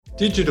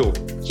Digital.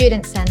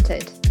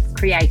 Student-centred.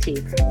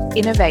 Creative.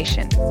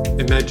 Innovation.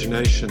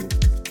 Imagination.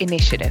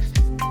 Initiative.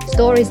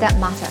 Stories that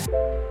matter.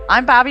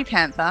 I'm Barbie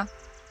Panther.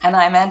 And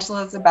I'm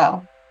Angela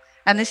Ziebell.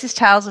 And this is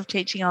Tales of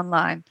Teaching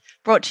Online,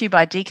 brought to you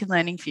by Deakin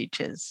Learning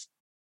Futures.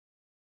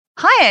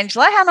 Hi,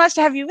 Angela. How nice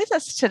to have you with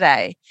us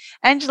today.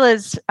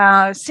 Angela's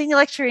Senior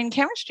Lecturer in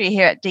Chemistry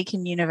here at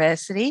Deakin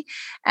University,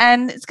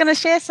 and is going to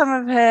share some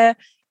of her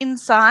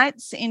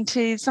insights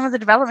into some of the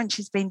development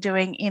she's been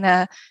doing in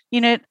a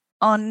unit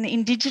on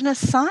Indigenous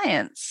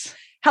Science.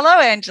 Hello,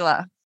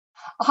 Angela.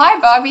 Hi,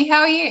 Barbie. How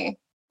are you?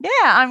 Yeah,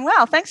 I'm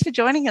well. Thanks for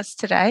joining us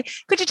today.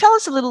 Could you tell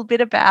us a little bit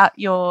about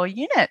your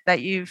unit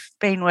that you've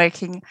been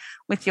working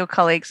with your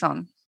colleagues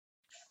on?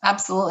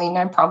 Absolutely,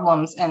 no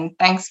problems. And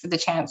thanks for the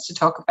chance to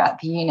talk about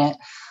the unit.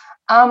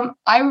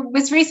 I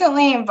was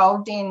recently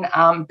involved in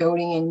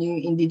building a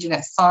new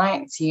Indigenous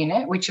Science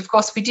unit, which of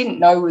course we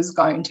didn't know was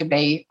going to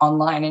be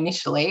online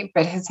initially,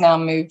 but has now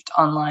moved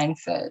online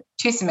for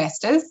 2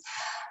 semesters.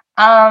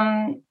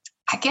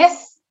 I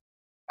guess,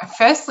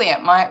 firstly,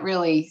 it might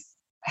really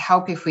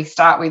help if we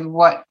start with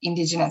what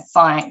Indigenous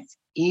Science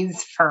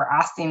is for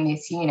us in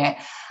this unit.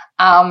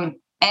 And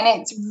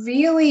it's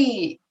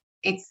really,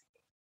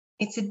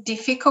 it's a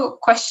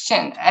difficult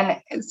question, and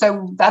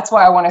so that's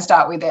why I want to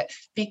start with it,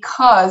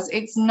 because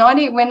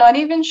we're not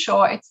even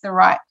sure it's the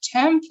right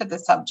term for the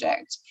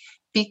subject,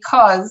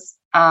 because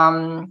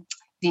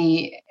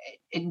the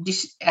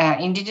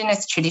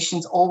Indigenous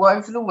traditions all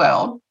over the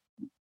world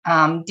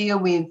deal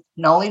with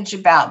knowledge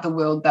about the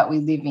world that we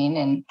live in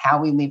and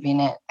how we live in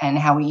it and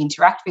how we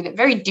interact with it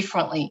very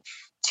differently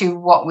to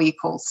what we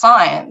call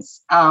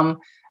science.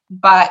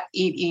 But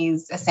it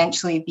is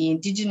essentially the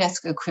Indigenous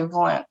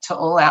equivalent to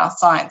all our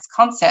science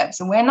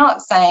concepts. And we're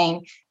not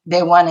saying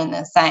they're one and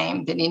the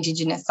same, that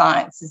Indigenous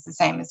science is the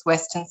same as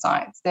Western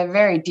science. They're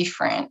very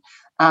different.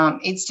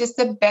 It's just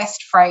the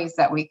best phrase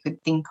that we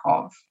could think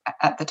of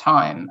at the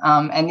time.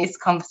 And this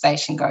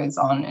conversation goes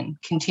on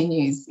and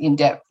continues in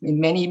depth in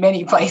many,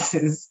 many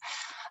places.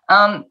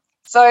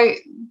 So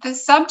the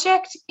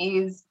subject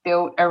is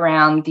built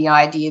around the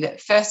idea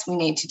that first we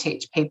need to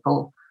teach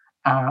people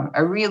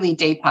a really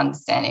deep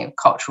understanding of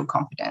cultural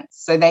competence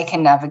so they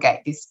can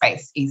navigate this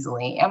space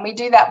easily. And we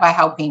do that by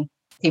helping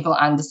people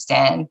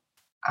understand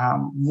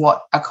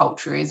what a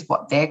culture is,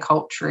 what their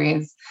culture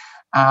is,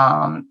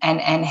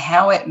 and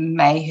how it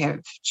may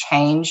have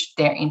changed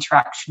their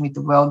interaction with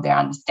the world, their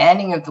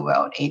understanding of the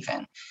world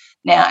even.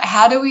 Now,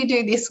 how do we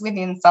do this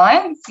within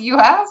science, you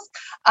ask?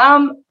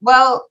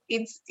 Well,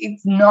 it's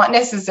not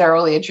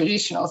necessarily a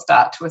traditional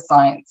start to a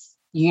science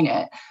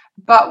unit,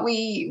 but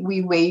we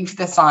weave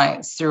the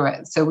science through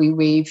it. So we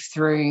weave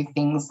through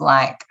things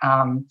like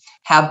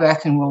how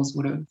Burke and Wills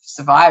would have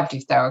survived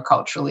if they were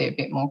culturally a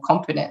bit more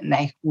competent and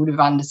they would have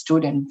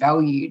understood and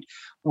valued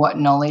what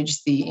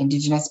knowledge the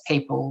Indigenous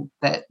people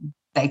that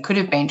they could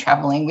have been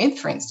travelling with,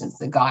 for instance,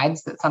 the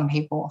guides that some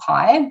people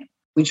hired,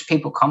 which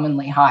people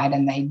commonly hired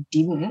and they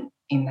didn't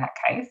in that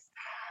case,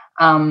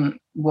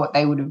 what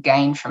they would have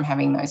gained from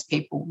having those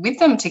people with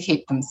them to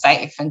keep them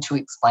safe and to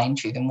explain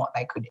to them what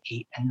they could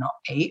eat and not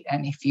eat.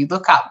 And if you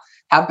look up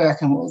how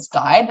Burke and Wills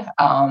died,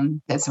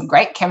 there's some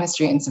great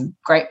chemistry and some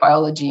great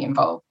biology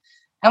involved.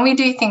 And we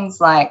do things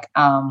like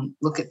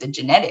look at the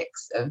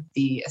genetics of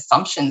the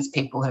assumptions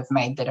people have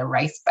made that are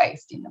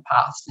race-based in the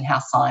past and how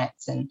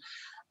science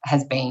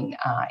has been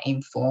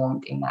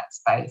informed in that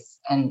space,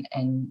 and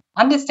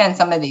understand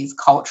some of these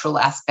cultural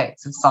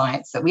aspects of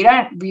science that we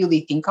don't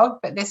really think of,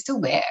 but they're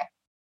still there.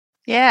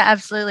 Yeah,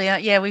 absolutely.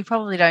 Yeah, we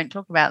probably don't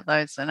talk about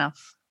those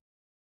enough.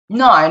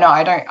 No,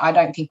 I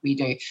don't think we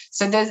do.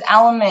 So there's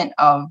element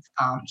of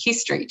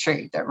history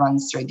too that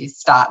runs through this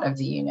start of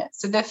the unit.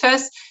 So the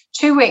first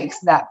 2 weeks,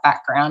 that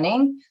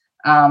backgrounding,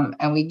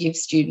 and we give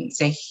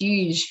students a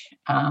huge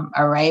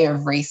array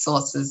of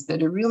resources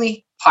that are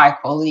really high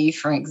quality.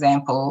 For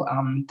example,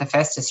 the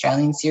first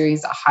Australian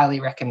series, I highly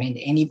recommend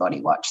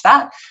anybody watch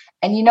that.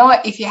 And you know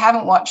what, if you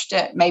haven't watched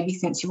it, maybe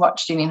since you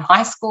watched it in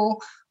high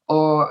school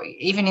or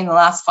even in the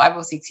last 5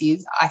 or 6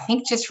 years, I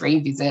think just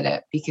revisit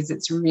it, because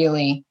it's a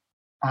really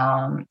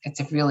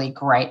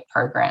great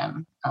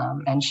program,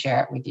 and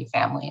share it with your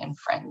family and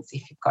friends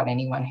if you've got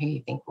anyone who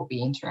you think will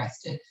be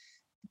interested.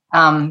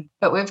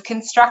 But we've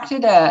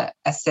constructed a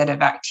set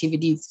of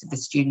activities for the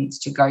students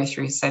to go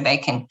through so they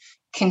can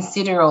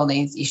consider all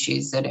these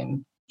issues that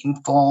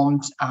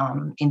informed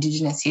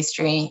Indigenous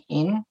history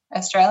in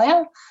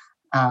Australia.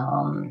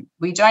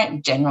 We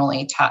don't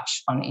generally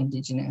touch on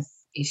Indigenous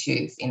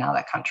issues in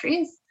other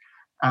countries.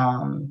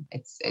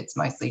 It's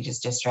mostly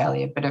just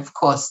Australia, but of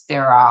course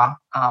there are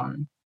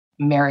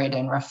mirrored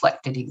and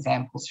reflected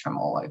examples from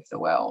all over the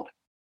world.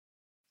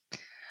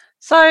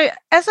 So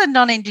as a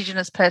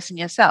non-Indigenous person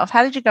yourself,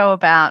 how did you go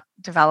about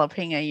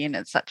developing a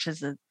unit such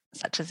as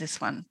this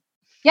one?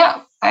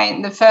 Yeah,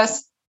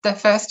 the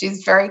first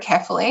is very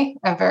carefully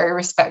and very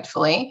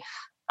respectfully,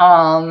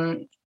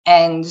 and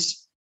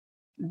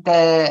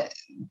the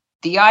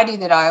idea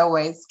that I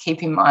always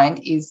keep in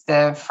mind is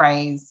the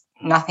phrase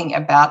 "nothing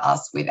about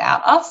us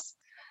without us,"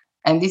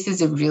 and this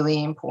is a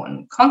really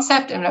important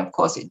concept. And of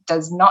course, it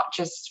does not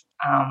just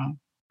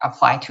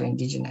apply to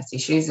Indigenous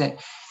issues. It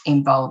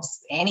involves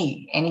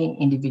any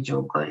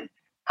individual group.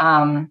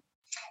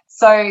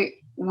 So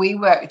we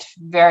worked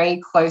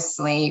very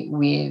closely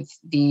with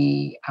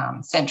the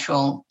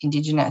Central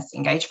Indigenous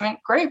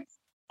Engagement Group,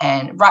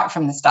 and right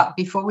from the start,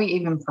 before we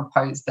even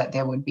proposed that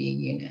there would be a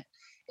unit,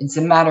 it's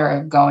a matter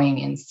of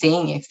going and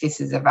seeing if this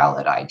is a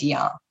valid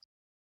idea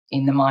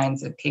in the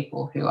minds of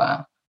people who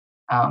are,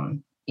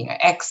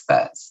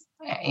 experts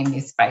in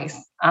this space,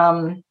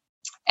 and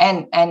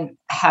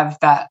have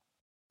that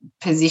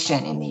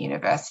position in the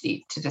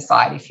university to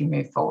decide if you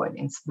move forward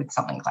with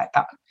something like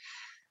that.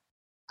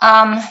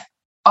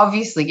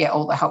 Obviously, get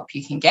all the help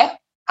you can get.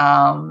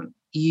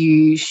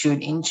 You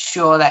should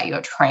ensure that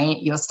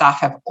your staff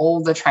have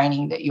all the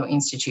training that your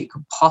institute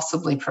could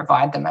possibly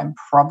provide them, and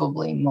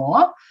probably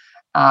more.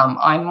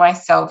 I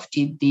myself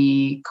did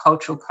the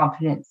Cultural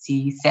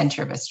Competency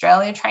Centre of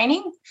Australia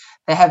training.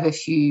 They have a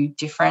few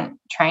different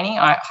training.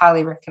 I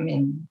highly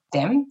recommend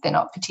them. They're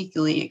not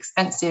particularly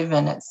expensive,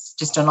 and it's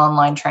just an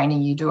online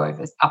training you do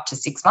over up to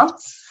 6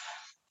 months.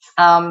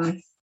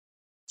 And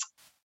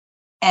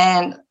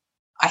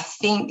I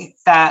think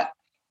that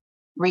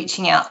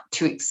reaching out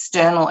to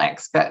external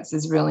experts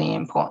is really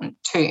important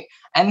too.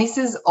 And this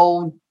is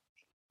all,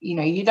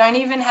 you don't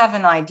even have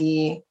an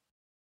idea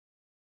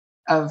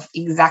of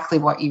exactly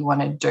what you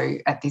want to do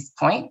at this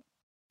point,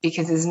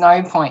 because there's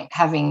no point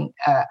having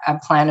a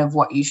plan of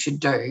what you should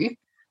do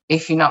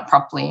if you're not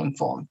properly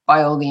informed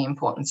by all the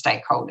important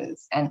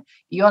stakeholders. And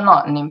you're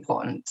not an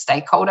important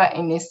stakeholder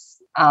in this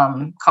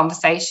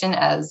conversation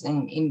as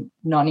in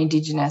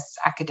non-Indigenous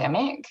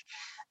academic.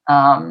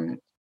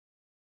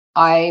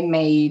 I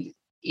made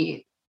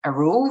it a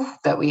rule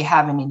that we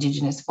have an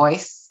Indigenous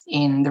voice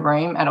in the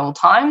room at all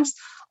times.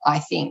 I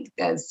think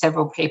there's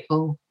several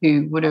people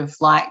who would have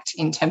liked,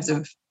 in terms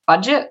of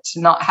budget,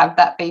 to not have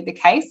that be the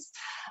case.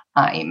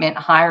 It meant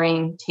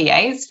hiring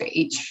TAs for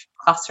each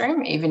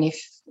classroom, even if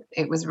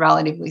it was a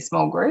relatively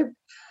small group.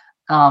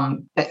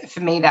 But for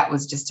me, that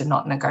was just a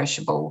not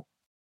negotiable.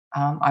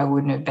 I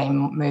wouldn't have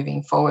been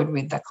moving forward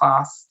with the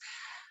class.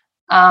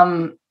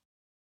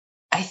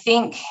 I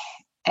think,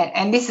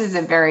 and this is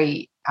a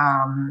very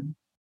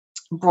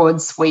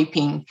broad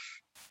sweeping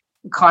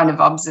kind of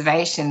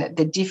observation, that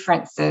the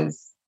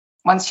differences,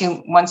 once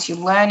you're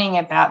learning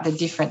about the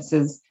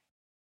differences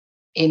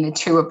in the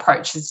two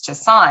approaches to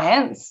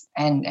science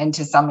and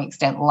to some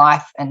extent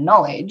life and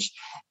knowledge,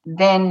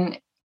 then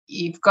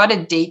you've got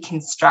to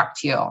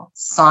deconstruct your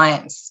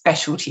science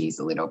specialties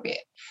a little bit.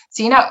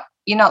 So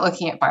you're not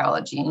looking at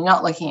biology, and you're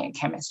not looking at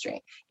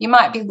chemistry. You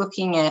might be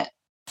looking at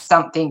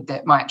something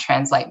that might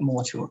translate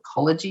more to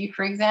ecology,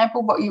 for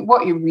example, but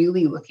what you're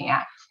really looking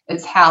at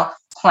is how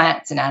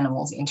plants and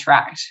animals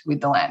interact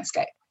with the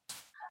landscape.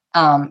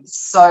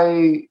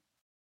 So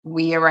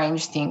we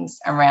arrange things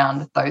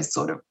around those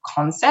sort of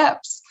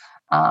concepts,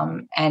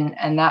 and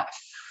that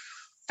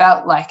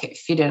felt like it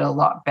fitted a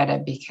lot better,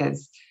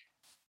 because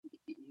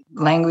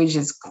language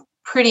is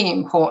pretty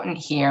important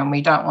here, and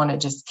we don't want to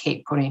just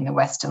keep putting the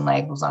Western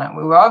labels on it.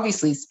 We were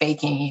obviously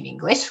speaking in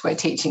English, we're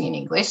teaching in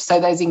English, so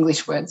those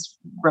English words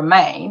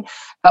remain,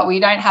 but we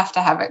don't have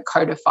to have it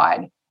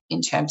codified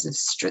in terms of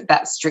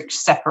that strict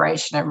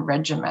separation and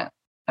regiment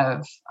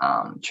of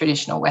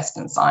traditional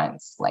Western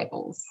science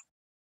labels.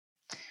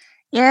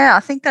 Yeah, I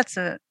think that's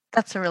a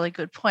really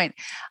good point.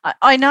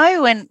 I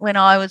know when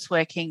I was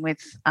working with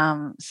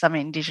some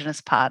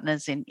Indigenous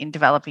partners in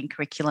developing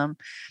curriculum,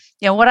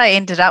 what I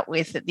ended up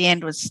with at the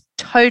end was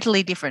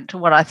totally different to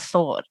what I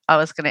thought I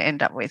was going to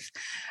end up with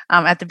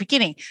at the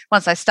beginning.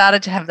 Once I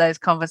started to have those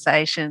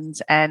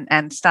conversations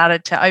and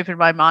started to open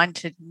my mind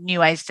to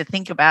new ways to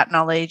think about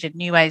knowledge and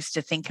new ways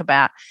to think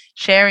about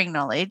sharing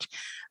knowledge,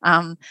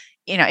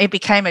 it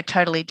became a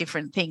totally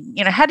different thing.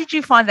 How did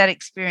you find that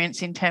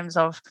experience in terms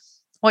of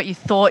what you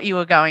thought you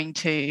were going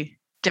to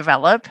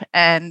develop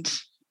and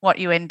what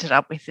you ended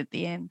up with at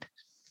the end?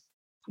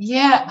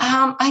 Yeah,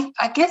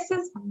 I guess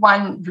there's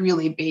one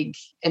really big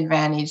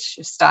advantage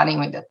of starting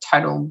with a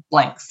total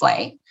blank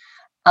slate,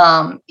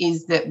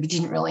 is that we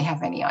didn't really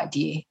have any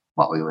idea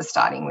what we were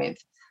starting with.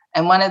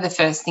 And one of the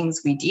first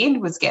things we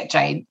did was get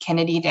Jade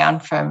Kennedy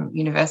down from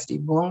University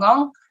of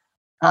Wollongong,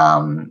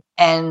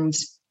 and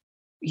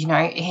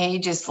he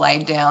just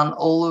laid down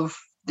all of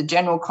the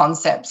general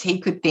concepts he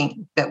could think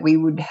that we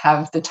would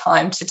have the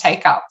time to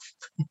take up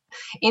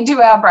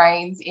into our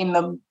brains in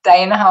the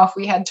day and a half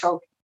we had to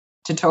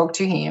talk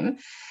to him,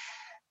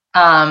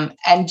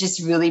 and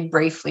just really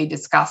briefly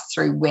discuss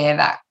through where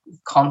that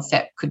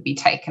concept could be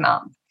taken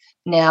up.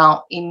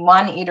 Now, in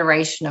one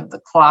iteration of the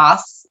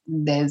class,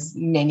 there's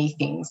many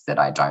things that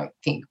I don't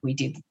think we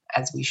did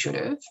as we should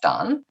have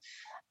done.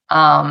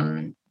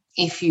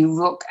 If you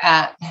look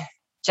at,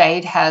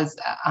 Jade has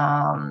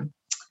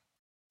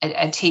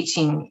a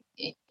teaching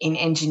in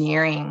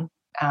engineering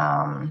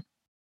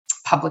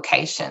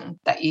publication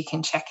that you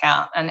can check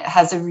out, and it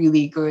has a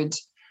really good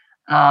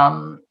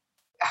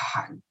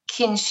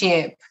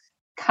kinship,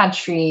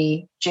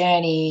 country,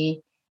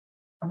 journey.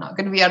 I'm not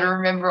going to be able to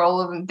remember all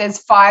of them. There's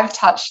 5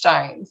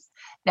 touchstones.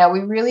 Now,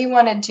 we really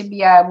wanted to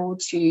be able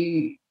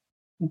to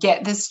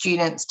get the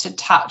students to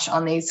touch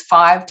on these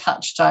 5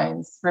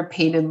 touchstones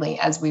repeatedly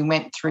as we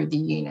went through the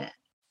unit.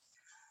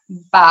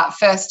 But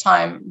first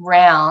time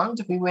round,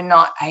 we were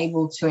not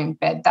able to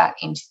embed that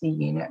into the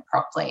unit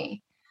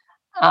properly.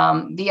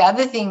 The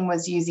other thing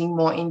was using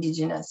more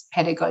Indigenous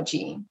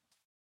pedagogy.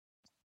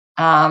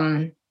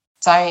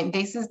 So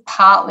this is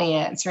partly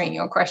answering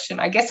your question.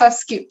 I guess I've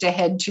skipped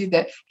ahead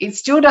to it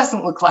still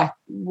doesn't look like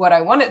what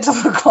I want it to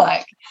look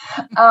like,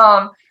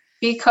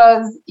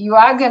 because you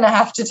are going to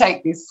have to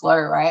take this slow,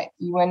 right?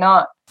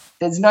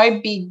 There's no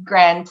big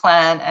grand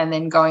plan and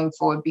then going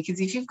forward,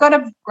 because if you've got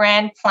a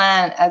grand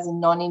plan as a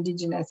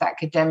non-Indigenous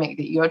academic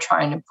that you're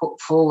trying to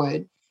put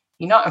forward,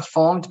 you're not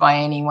informed by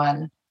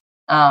anyone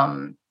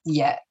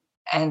yet.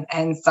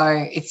 And so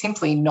it's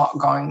simply not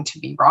going to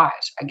be right,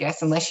 I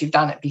guess, unless you've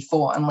done it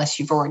before, unless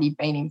you've already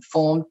been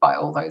informed by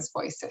all those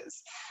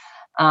voices.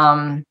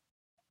 And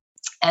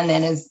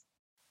then as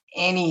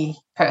any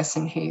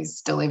person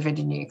who's delivered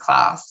a new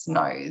class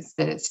knows,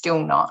 that it's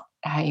still not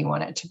how you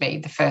want it to be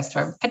the first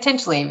or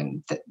potentially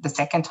even the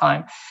second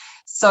time.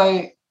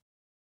 So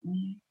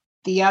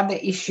the other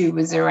issue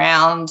was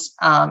around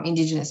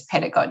Indigenous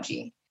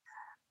pedagogy,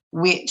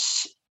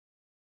 which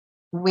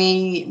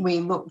we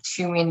look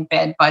to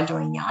embed by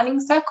doing yarning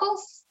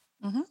circles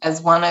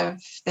as one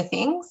of the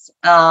things.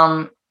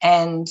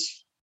 And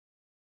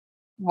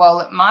while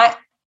it might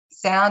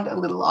sound a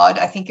little odd,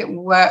 I think it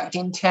worked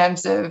in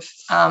terms of,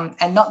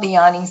 and not the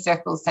yarning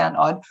circles sound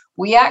odd,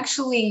 we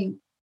actually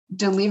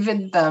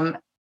delivered them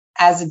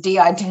as a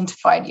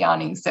de-identified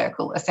yarning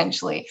circle,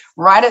 essentially.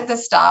 Right at the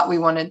start, we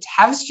wanted to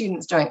have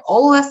students doing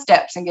all the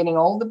steps and getting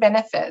all the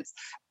benefits,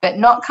 but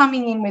not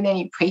coming in with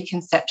any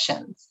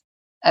preconceptions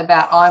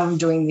about I'm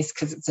doing this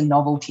because it's a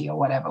novelty or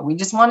whatever. We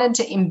just wanted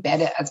to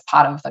embed it as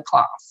part of the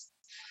class.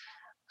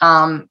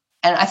 And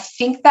I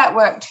think that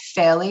worked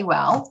fairly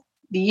well.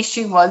 The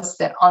issue was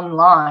that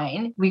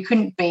online, we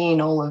couldn't be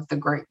in all of the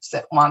groups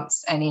at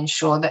once and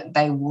ensure that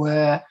they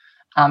were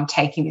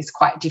taking this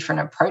quite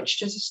different approach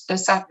to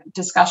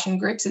discussion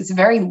groups. It's a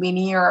very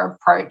linear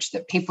approach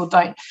that people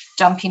don't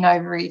jump in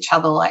over each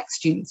other like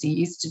students are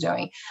used to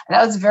doing. And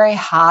that was very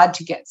hard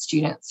to get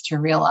students to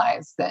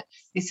realise that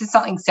this is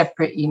something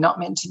separate. You're not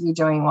meant to be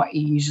doing what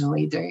you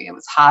usually do. It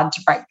was hard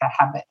to break that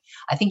habit.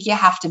 I think you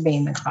have to be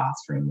in the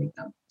classroom with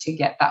them to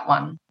get that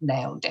one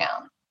nailed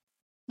down.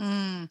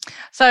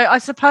 So I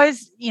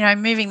suppose,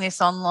 moving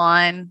this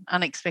online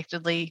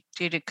unexpectedly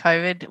due to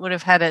COVID would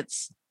have had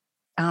its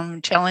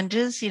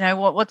challenges.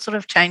 What sort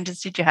of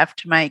changes did you have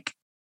to make?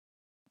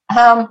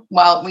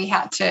 Well, we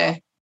had to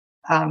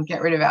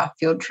get rid of our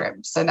field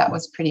trip, so that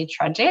was pretty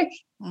tragic.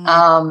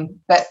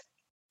 But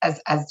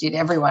as did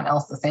everyone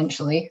else,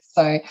 essentially.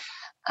 So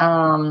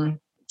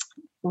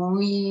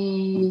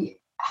we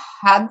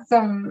had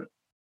some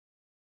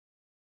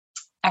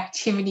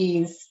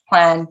activities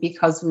planned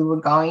because we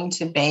were going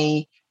to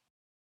be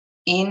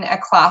in a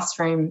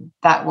classroom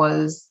that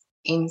was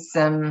in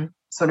some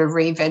sort of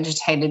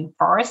revegetated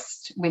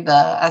forest with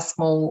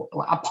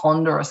a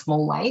pond or a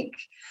small lake.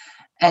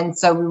 And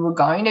so we were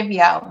going to be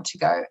able to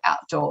go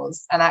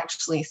outdoors and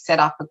actually set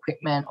up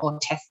equipment or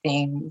test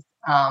things,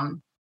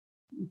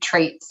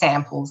 treat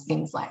samples,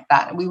 things like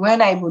that. We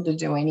weren't able to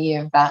do any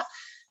of that.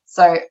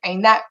 So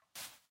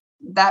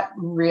that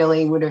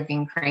really would have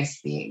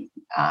increased the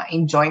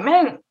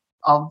enjoyment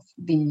of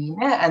the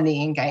unit and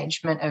the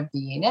engagement of the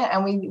unit.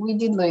 And we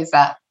did lose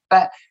that.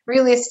 But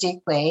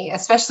realistically,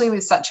 especially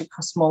with such a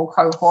small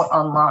cohort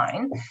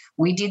online,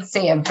 we did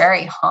see a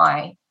very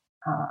high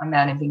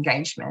amount of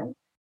engagement.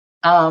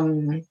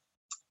 And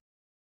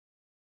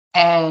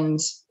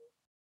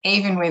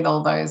even with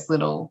all those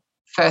little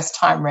first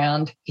time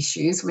round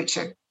issues, which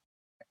are,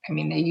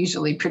 they're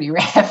usually pretty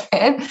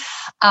rampant,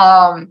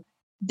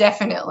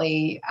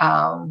 definitely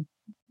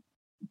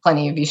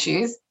plenty of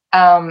issues.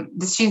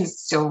 The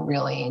students still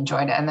really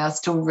enjoyed it and they're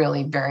still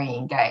really very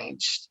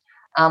engaged.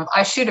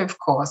 I should, of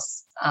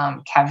course,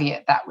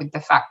 caveat that with the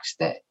fact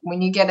that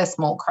when you get a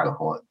small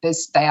cohort,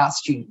 they are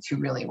students who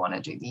really want to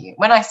do the unit.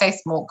 When I say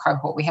small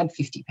cohort, we had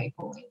 50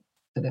 people in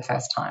for the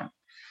first time.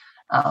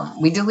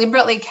 We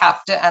deliberately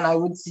capped it, and I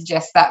would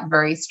suggest that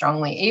very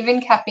strongly. Even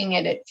capping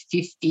it at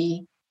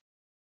 50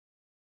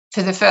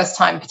 for the first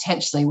time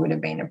potentially would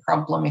have been a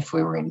problem if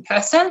we were in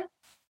person,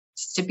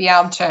 just to be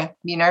able to,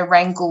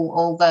 wrangle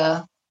all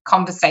the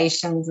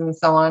conversations and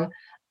so on.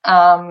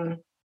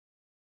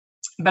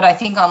 But I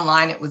think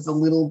online it was a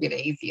little bit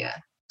easier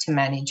to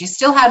manage. You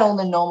still had all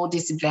the normal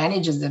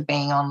disadvantages of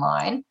being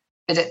online,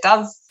 but it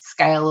does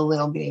scale a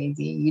little bit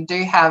easier. You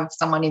do have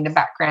someone in the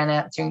background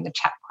answering the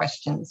chat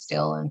questions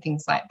still and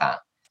things like that.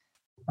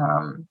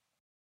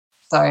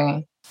 So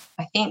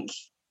I think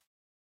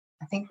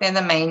they're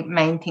the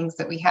main things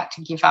that we had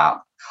to give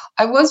up.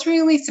 I was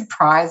really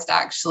surprised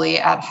actually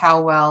at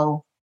how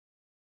well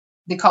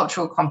the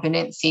cultural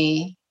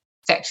competency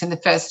section the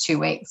first 2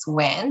 weeks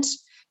went,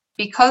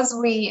 because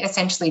we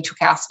essentially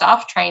took our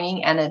staff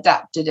training and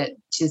adapted it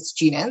to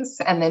students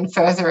and then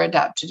further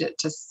adapted it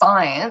to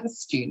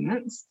science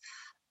students.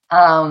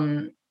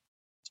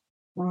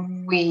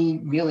 We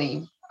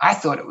really, I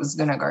thought it was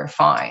going to go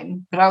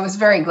fine, but I was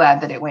very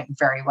glad that it went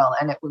very well,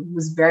 and it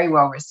was very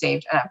well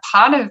received. And a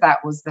part of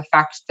that was the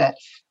fact that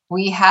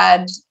we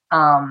had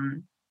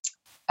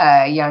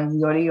a young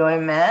Yoda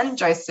Yoda man,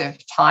 Joseph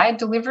Ty,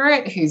 deliver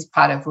it, who's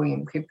part of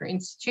William Cooper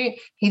Institute.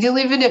 He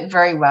delivered it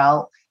very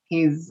well.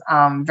 He's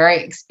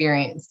very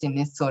experienced in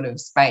this sort of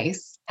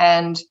space,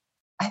 and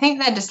I think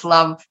they just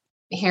love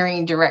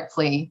hearing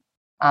directly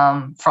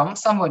from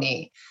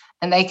somebody,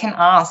 and they can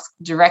ask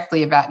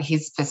directly about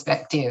his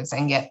perspectives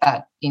and get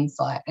that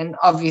insight. And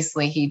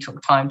obviously he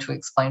took time to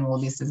explain, well,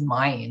 this is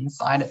my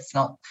insight. It's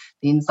not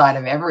the insight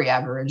of every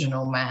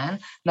Aboriginal man,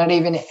 not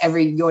even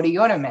every Yoda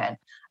Yoda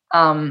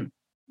man.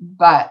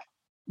 But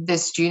the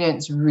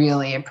students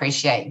really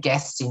appreciate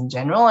guests in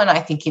general, and I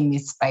think in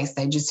this space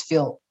they just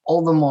feel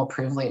all the more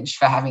privileged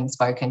for having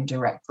spoken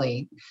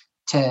directly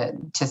to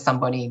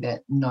somebody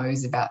that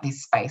knows about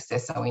this space they're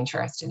so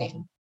interested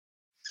in.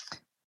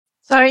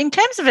 So in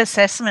terms of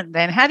assessment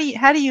then, how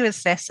do you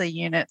assess a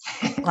unit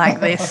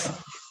like this?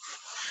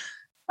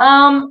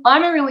 I'm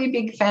a really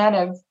big fan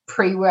of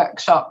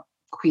pre-workshop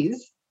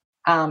quiz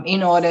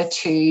in order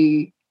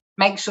to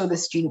make sure the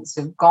students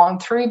have gone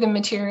through the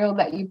material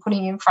that you're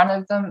putting in front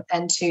of them,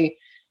 and to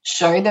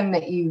show them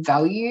that you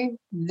value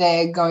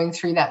their going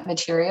through that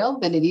material,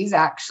 that it is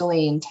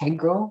actually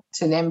integral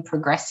to them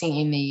progressing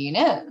in the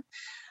unit.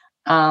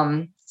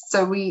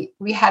 So we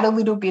had a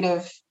little bit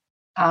of,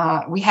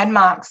 we had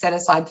marks set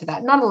aside for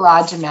that, not a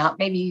large amount,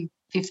 maybe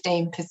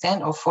 15%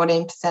 or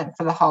 14%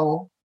 for the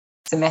whole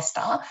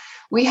semester.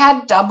 We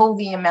had double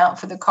the amount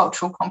for the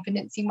cultural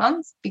competency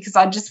ones because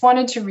I just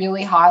wanted to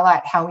really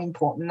highlight how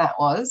important that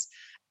was.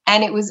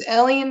 And it was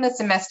early in the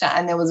semester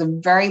and there was a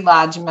very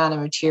large amount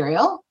of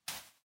material.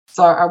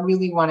 So I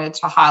really wanted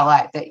to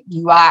highlight that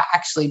you are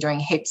actually doing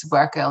heaps of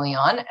work early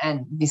on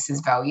and this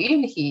is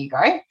valued. Here you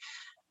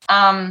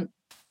go.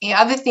 The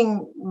other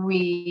thing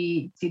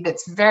we did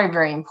that's very,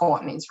 very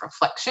important is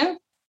reflection.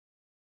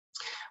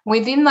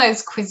 Within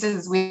those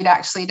quizzes, we'd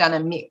actually done a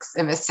mix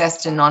of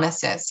assessed and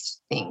non-assessed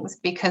things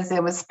because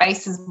there were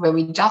spaces where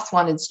we just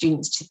wanted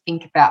students to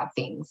think about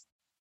things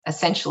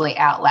essentially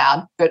out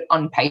loud, but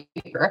on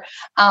paper.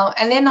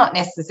 And they're not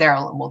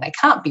necessarily, well, they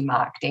can't be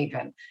marked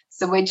even.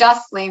 So we're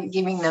just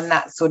giving them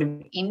that sort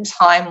of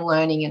in-time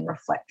learning and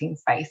reflecting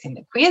space in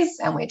the quiz,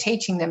 and we're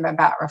teaching them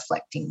about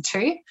reflecting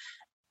too.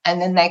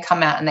 And then they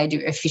come out and they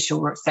do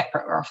official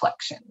separate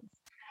reflections.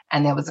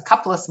 And there was a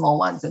couple of small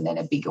ones and then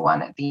a bigger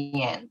one at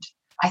the end.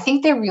 I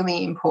think they're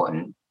really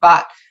important,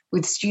 but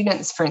with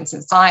students, for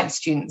instance, science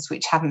students who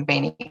haven't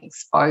been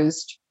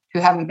exposed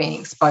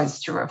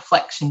to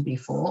reflection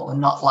before or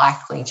not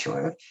likely to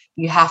have,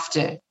 you have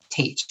to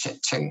teach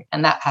it too,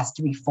 and that has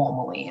to be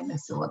formally in the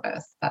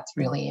syllabus. That's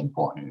really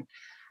important.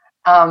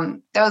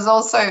 There was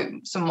also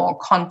some more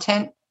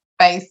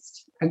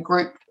content-based, a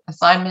group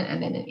assignment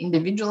and then an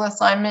individual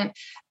assignment.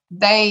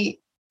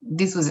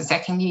 This was a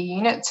second year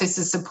unit, so to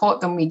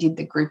support them, we did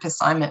the group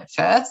assignment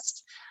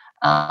first.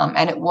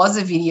 And it was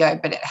a video,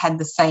 but it had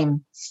the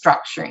same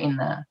structure in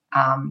the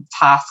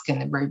task and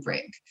the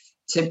rubric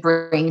to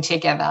bring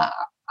together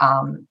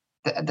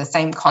the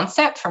same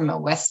concept from a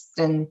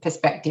Western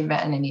perspective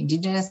and an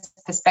Indigenous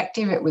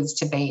perspective. It was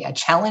to be a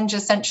challenge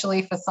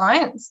essentially for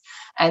science,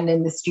 and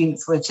then the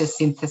students were to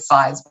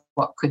synthesise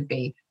what could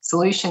be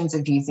solutions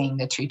of using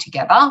the two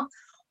together,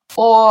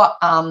 or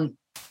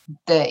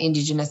the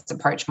Indigenous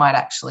approach might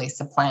actually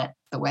supplant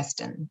the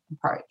Western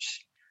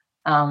approach.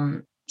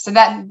 So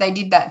that they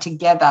did that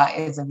together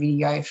as a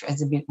video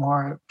as a bit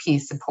more peer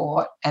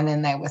support, and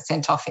then they were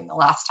sent off in the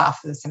last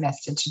half of the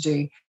semester to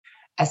do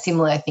a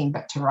similar thing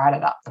but to write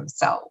it up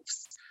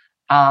themselves.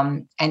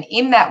 And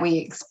in that we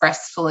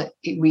expressly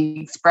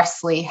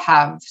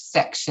have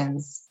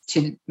sections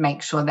to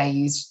make sure they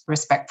use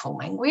respectful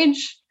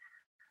language.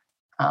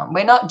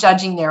 We're not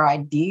judging their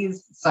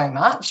ideas so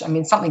much. I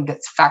mean, something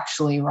that's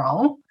factually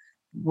wrong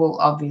will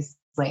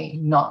obviously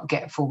not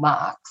get full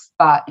marks,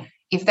 but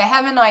if they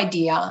have an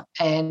idea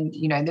and,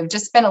 they've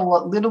just spent a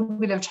little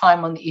bit of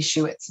time on the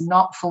issue, it's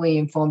not fully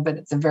informed, but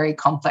it's a very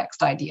complex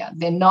idea,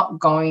 they're not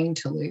going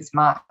to lose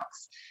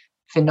marks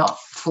for not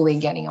fully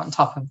getting on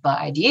top of the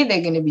idea.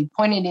 They're going to be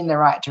pointed in the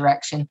right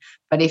direction.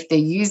 But if they're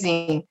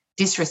using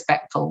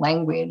disrespectful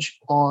language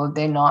or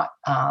they're not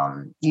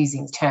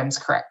using terms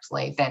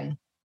correctly, then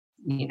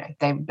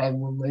they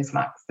will lose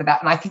marks for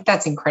that. And I think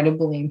that's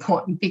incredibly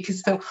important,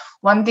 because the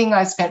one thing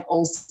I spent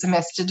all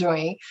semester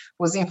doing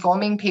was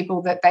informing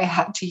people that they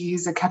had to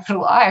use a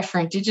capital I for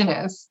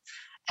Indigenous,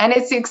 and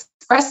it's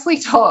expressly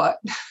taught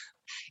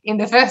in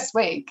the first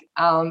week,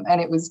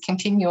 and it was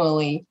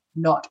continually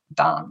not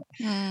done.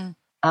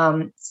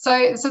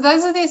 So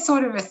those are the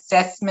sort of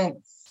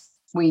assessments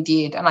we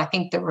did, and I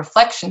think the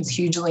reflection's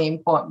hugely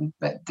important,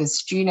 but the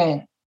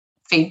student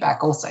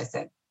feedback also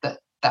said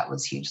that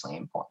was hugely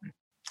important.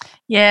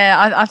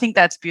 Yeah, I think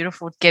that's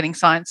beautiful, getting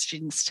science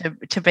students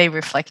to be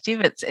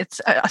reflective.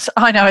 It's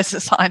I know as a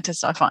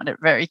scientist I find it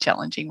very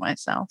challenging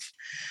myself.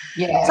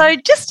 Yeah. So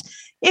just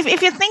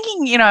if you're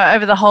thinking,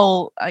 over the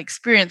whole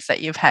experience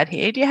that you've had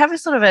here, do you have a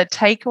sort of a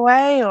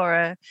takeaway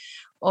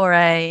or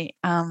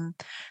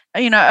a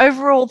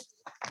overall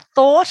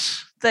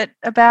thought that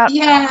about?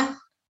 Yeah,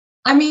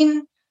 I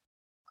mean,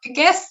 I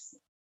guess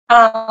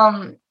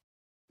my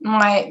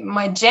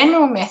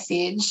general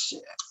message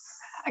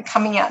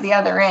coming out the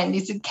other end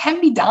is it can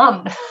be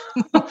done.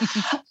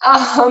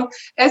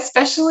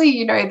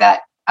 Especially,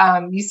 that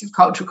use of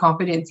cultural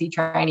competency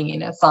training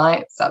in a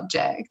science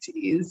subject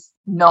is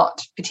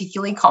not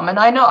particularly common.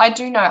 I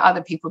do know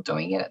other people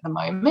doing it at the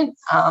moment.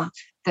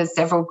 There's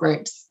several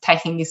groups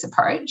taking this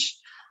approach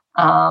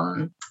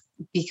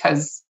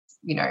because,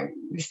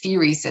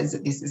 theory says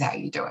that this is how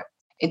you do it.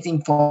 It's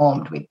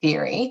informed with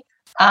theory.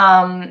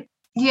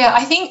 Yeah,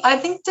 I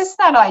think just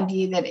that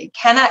idea that it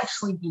can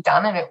actually be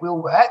done and it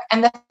will work,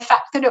 and the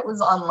fact that it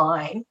was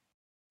online,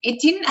 it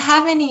didn't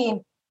have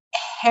any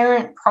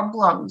inherent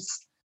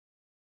problems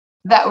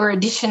that were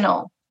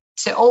additional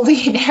to all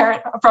the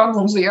inherent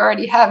problems we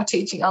already have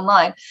teaching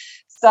online.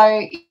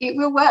 So it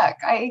will work.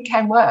 It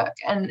can work,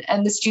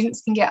 and the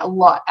students can get a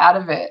lot out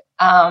of it.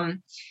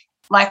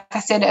 Like I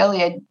said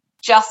earlier,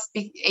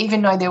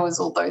 even though there was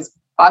all those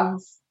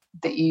bugs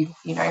that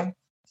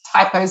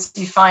typos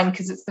you find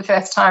because it's the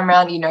first time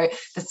around,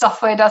 the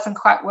software doesn't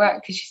quite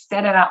work because you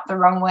set it up the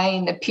wrong way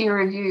in the peer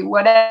review,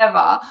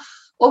 whatever.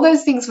 All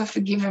those things were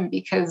forgiven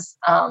because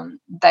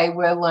they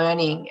were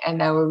learning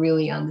and they were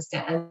really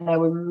understanding, and they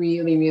were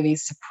really, really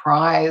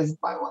surprised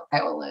by what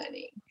they were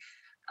learning.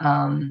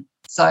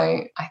 So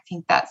I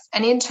think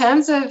and in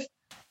terms of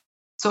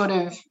sort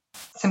of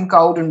some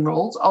golden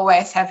rules,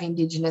 always have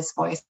Indigenous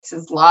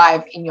voices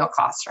live in your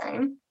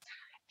classroom.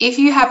 If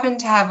you happen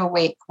to have a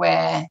week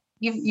where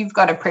you've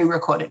got a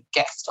pre-recorded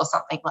guest or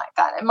something like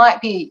that, it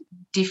might be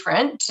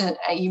different.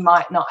 You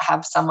might not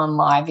have someone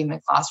live in the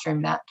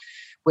classroom that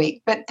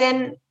week, but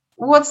then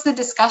what's the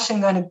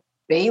discussion going to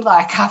be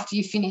like after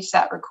you finish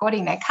that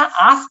recording? They can't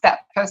ask that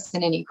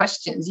person any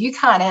questions. You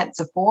can't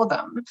answer for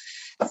them.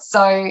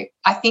 So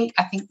I think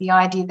the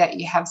idea that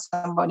you have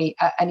somebody,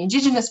 an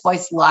Indigenous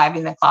voice live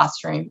in the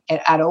classroom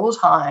at all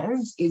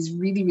times is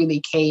really,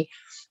 really key.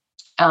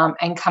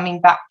 And coming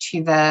back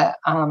to the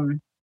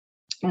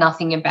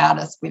nothing about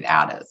us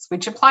without us,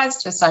 which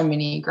applies to so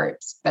many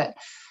groups, but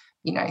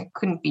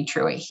couldn't be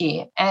truer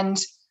here. And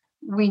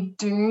we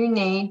do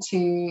need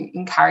to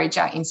encourage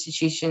our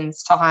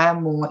institutions to hire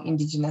more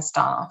Indigenous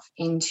staff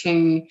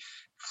into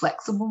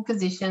flexible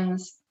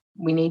positions.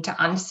 We need to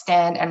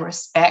understand and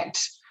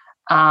respect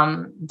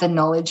the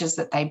knowledges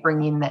that they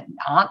bring in that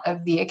aren't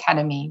of the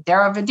academy.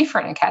 They're of a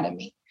different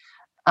academy,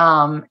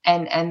 and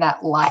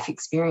that life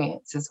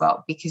experience as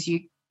well, because you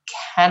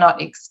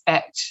cannot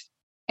expect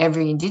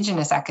every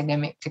Indigenous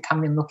academic to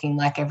come in looking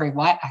like every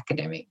white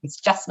academic. It's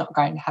just not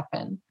going to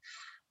happen.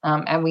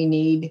 And we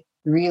need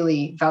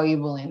really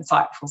valuable,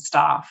 insightful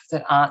staff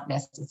that aren't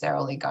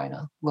necessarily going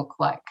to look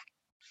like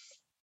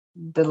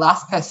the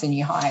last person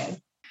you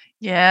hired.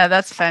 Yeah,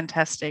 that's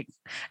fantastic.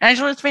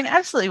 Angela, it's been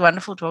absolutely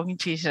wonderful talking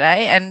to you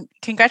today, and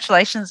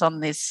congratulations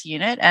on this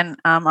unit. And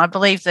I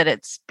believe that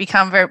it's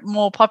become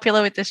more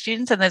popular with the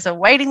students, and there's a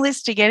waiting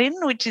list to get in,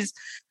 which is...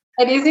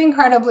 It is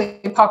incredibly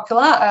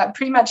popular,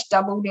 pretty much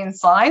doubled in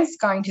size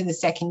going to the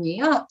second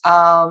year,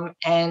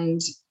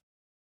 and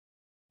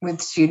with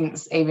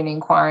students even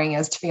inquiring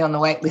as to be on the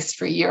wait list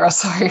for a year or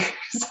so.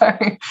 So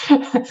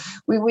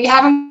we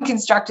haven't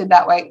constructed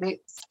that wait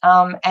list,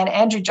 and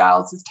Andrew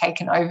Giles has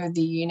taken over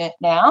the unit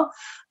now,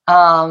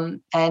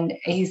 and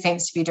he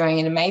seems to be doing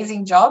an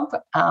amazing job.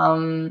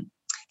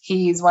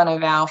 He is one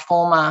of our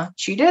former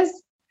tutors,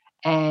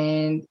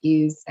 and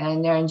is a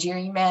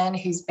Nurungiri man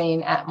who's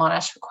been at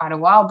Monash for quite a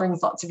while,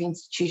 brings lots of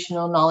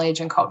institutional knowledge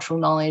and cultural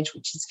knowledge,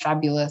 which is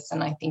fabulous,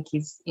 and I think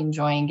he's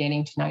enjoying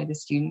getting to know the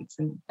students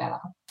better.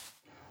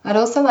 I'd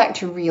also like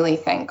to really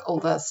thank all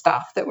the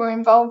staff that were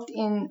involved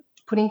in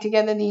putting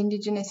together the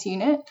Indigenous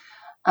unit.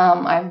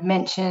 I've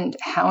mentioned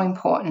how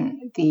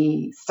important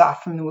the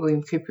staff from the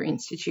William Cooper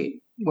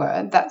Institute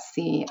were. That's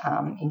the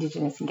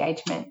Indigenous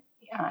Engagement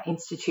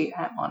Institute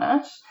at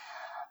Monash.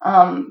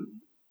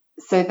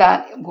 So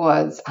that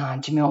was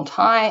Jamil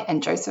Tai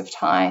and Joseph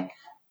Tai,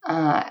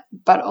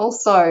 but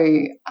also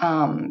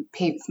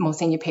more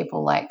senior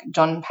people like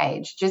John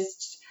Page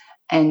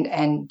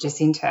and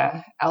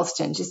Jacinta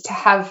Alston, just to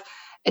have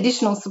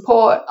additional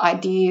support,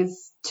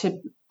 ideas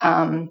to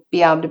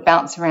be able to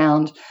bounce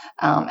around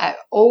at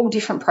all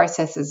different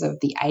processes of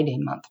the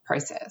 18-month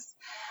process.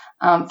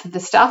 For the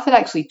staff that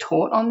actually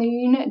taught on the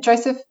unit,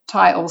 Joseph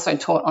Tai also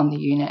taught on the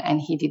unit, and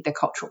he did the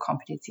cultural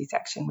competency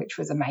section, which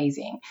was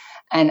amazing.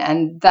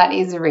 And that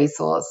is a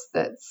resource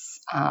that's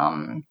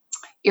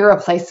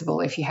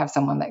irreplaceable if you have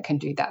someone that can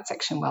do that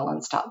section well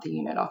and start the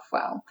unit off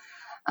well.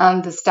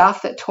 The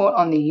staff that taught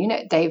on the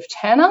unit, Dave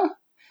Turner,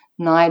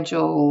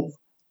 Nigel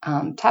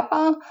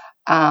Tapper,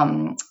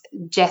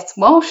 Jess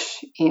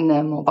Walsh in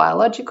the more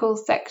biological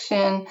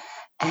section,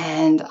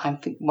 and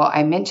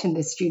I mentioned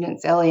the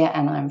students earlier,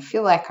 and I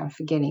feel like I'm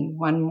forgetting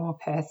one more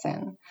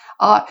person.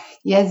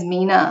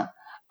 Yasmina,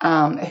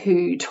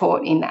 who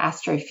taught in the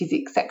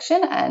astrophysics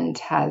section and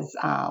has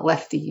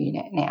left the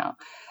unit now.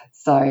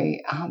 So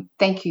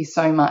thank you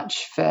so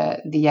much for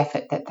the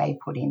effort that they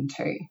put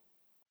into.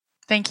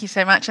 Thank you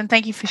so much. And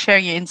thank you for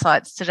sharing your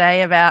insights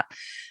today about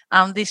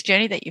this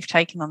journey that you've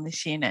taken on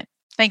this unit.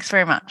 Thanks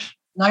very much.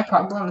 No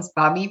problems,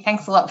 Barbie.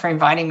 Thanks a lot for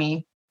inviting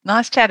me.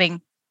 Nice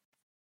chatting.